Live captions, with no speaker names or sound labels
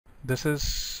This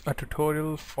is a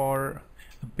tutorial for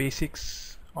the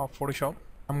basics of Photoshop.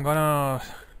 I'm gonna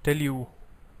tell you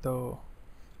the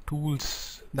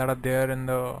tools that are there in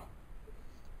the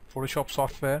Photoshop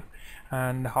software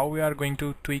and how we are going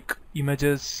to tweak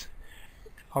images,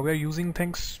 how we are using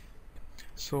things.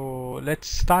 So let's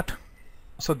start.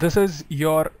 So this is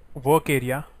your work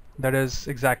area that is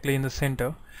exactly in the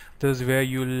center. This is where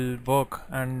you'll work,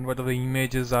 and whatever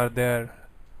images are there,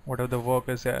 whatever the work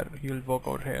is there, you'll work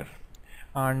out here.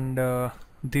 And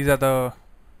these are the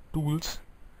tools.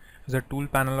 There's a tool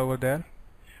panel over there.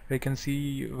 You can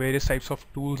see various types of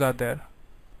tools are there.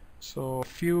 So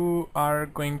if you are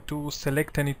going to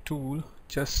select any tool,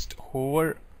 just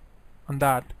hover on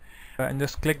that and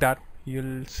just click that.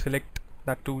 You'll select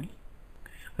that tool.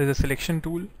 There's a selection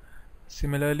tool.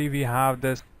 Similarly, we have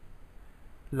this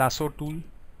lasso tool,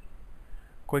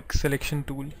 quick selection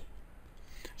tool.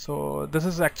 So this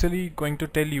is actually going to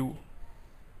tell you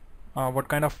what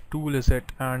kind of tool is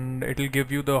it, and it will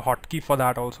give you the hotkey for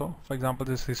that also. For example,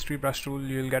 this history brush tool,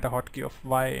 you will get a hotkey of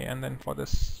Y, and then for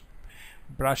this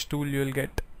brush tool you will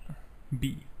get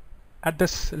B. At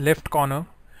this left corner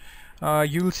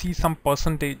you will see some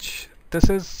percentage. This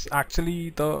is actually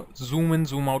the zoom in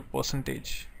zoom out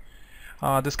percentage.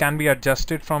 This can be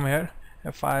adjusted from here.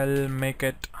 If I'll make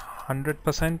it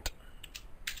 100%,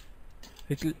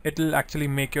 it'll actually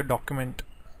make your document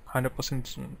 100%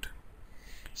 zoomed.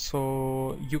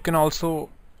 So you can also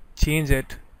change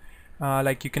it,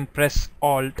 like you can press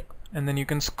Alt and then you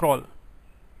can scroll.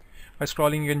 By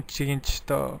scrolling you can change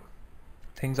the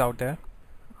things out there,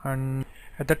 and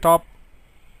at the top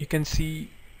you can see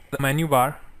the menu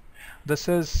bar. This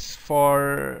is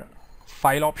for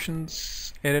file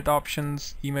options, edit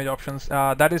options, image options.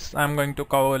 That is I'm going to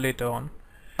cover later on.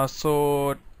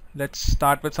 So let's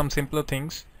start with some simpler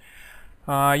things.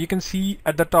 You can see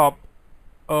at the top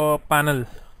a panel.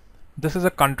 This is a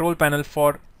control panel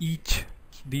for each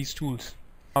of these tools.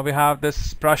 We have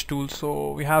this brush tool,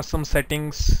 so we have some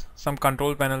settings, some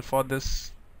control panel for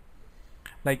this.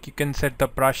 Like you can set the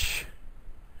brush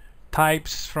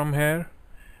types from here,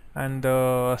 and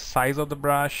the size of the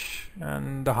brush,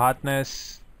 and the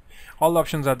hardness. All the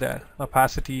options are there,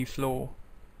 opacity, flow.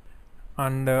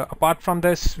 And apart from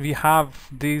this, we have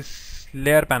this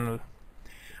layer panel.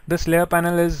 This layer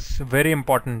panel is very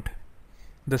important.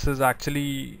 This is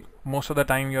actually most of the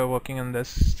time you're working on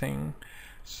this thing.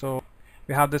 So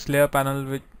we have this layer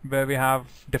panel where we have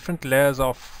different layers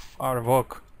of our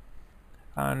work,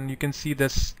 and you can see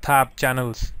this tab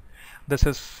channels. This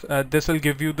will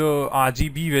give you the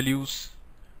RGB values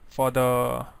for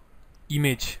the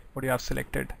image what you have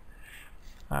selected,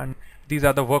 and these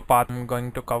are the work path. I'm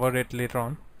going to cover it later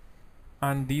on.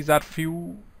 And these are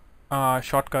few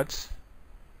shortcuts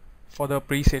for the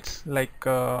presets. Like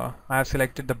I have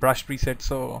selected the brush preset,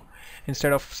 so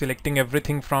instead of selecting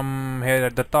everything from here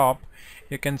at the top,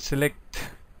 you can select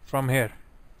from here.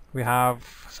 We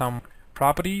have some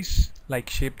properties like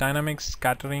shape dynamics,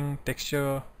 scattering,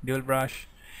 texture, dual brush,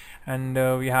 and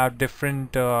we have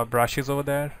different brushes over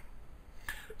there.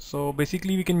 So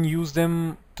basically we can use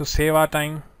them to save our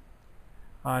time.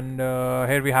 And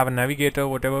here we have a navigator.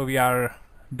 Whatever we are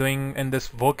doing in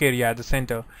this work area at the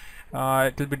center,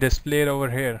 it will be displayed over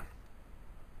here.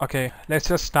 Okay, let's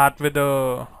just start with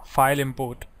the file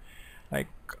import. Like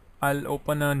I'll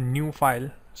open a new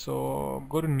file, so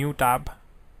go to new tab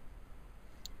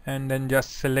and then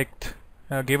just select,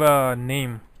 give a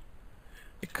name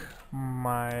like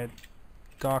my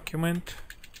document,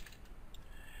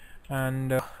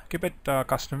 and keep it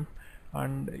custom,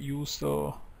 and use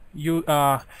the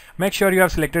make sure you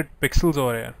have selected pixels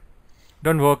over here.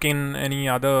 Don't work in any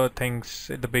other things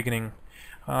at the beginning.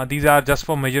 These are just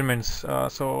for measurements,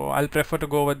 so I'll prefer to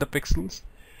go with the pixels,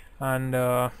 and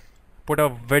put a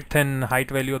width and height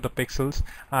value of the pixels.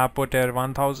 Put here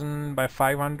 1000 by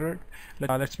 500.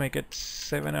 Let's make it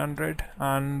 700,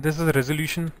 and this is the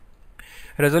resolution.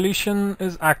 Resolution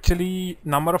is actually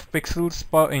number of pixels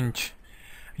per inch.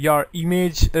 Your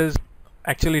image is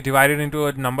actually divided into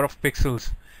a number of pixels,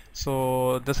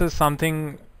 so this is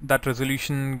something that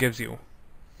resolution gives you.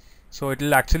 So it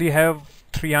will actually have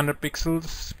 300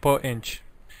 pixels per inch.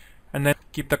 And then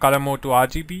keep the color mode to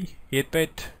RGB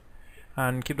 8-bit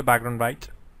and keep the background white.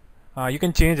 You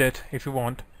can change it if you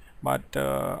want, but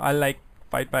I like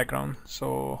white background,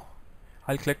 so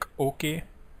I'll click OK.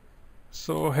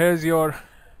 So here's your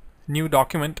new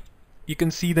document. You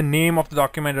can see the name of the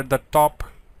document at the top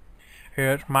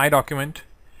here, my document,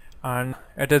 and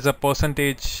it is a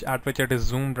percentage at which it is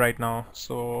zoomed right now.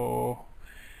 So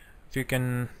if you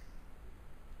can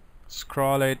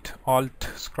scroll it, alt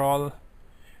scroll,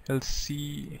 you'll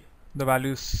see the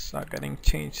values are getting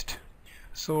changed.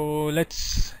 So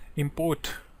let's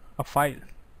import a file,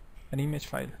 an image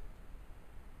file.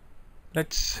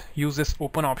 Let's use this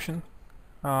open option.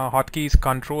 Hotkey is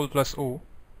Control plus O.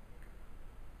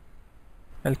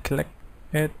 I'll click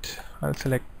it. I'll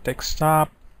select desktop.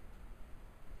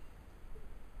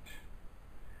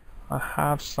 I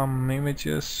have some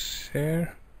images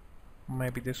here.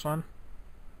 Maybe this one.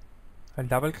 I'll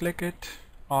double click it,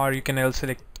 or you can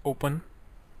select open.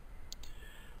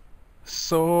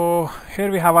 So here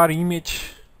we have our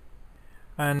image,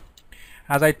 and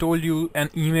as I told you, an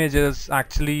image is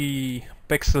actually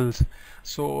pixels.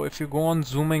 So if you go on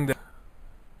zooming,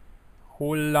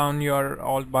 hold down your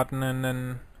alt button and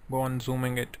then go on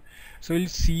zooming it, so you'll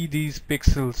see these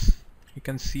pixels. You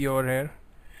can see over here.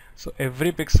 So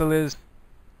every pixel is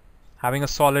having a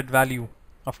solid value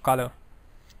of color.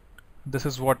 This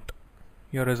is what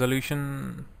your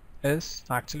resolution is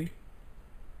actually.